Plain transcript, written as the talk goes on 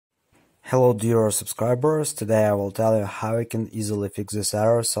Hello dear subscribers, today I will tell you how you can easily fix this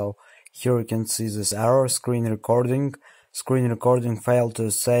error. So here you can see this error, screen recording failed to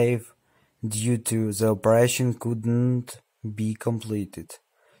save due to the operation couldn't be completed.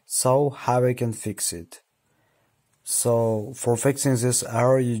 So how you can fix it? So for fixing this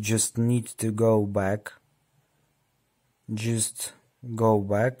error you just need to go back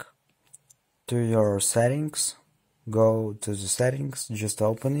to your settings, go to the settings, just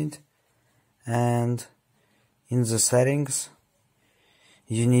open it. And in the settings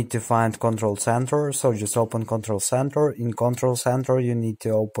you need to find Control Center, so just open Control Center. In Control Center you need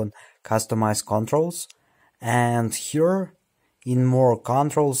to open Customize Controls, and here in More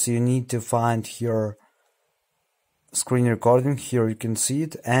Controls you need to find here Screen Recording. Here you can see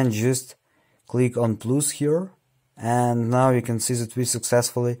it, and just click on plus here, and now you can see that we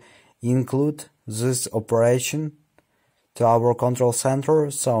successfully include this operation to our Control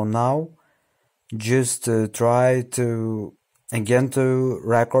Center. So now just try to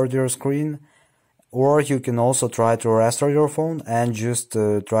record your screen, or you can also try to restore your phone and just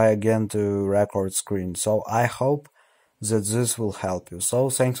try again to record screen. So I hope that this will help you. So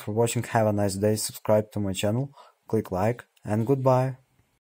thanks for watching, have a nice day, subscribe to my channel, click like, and goodbye.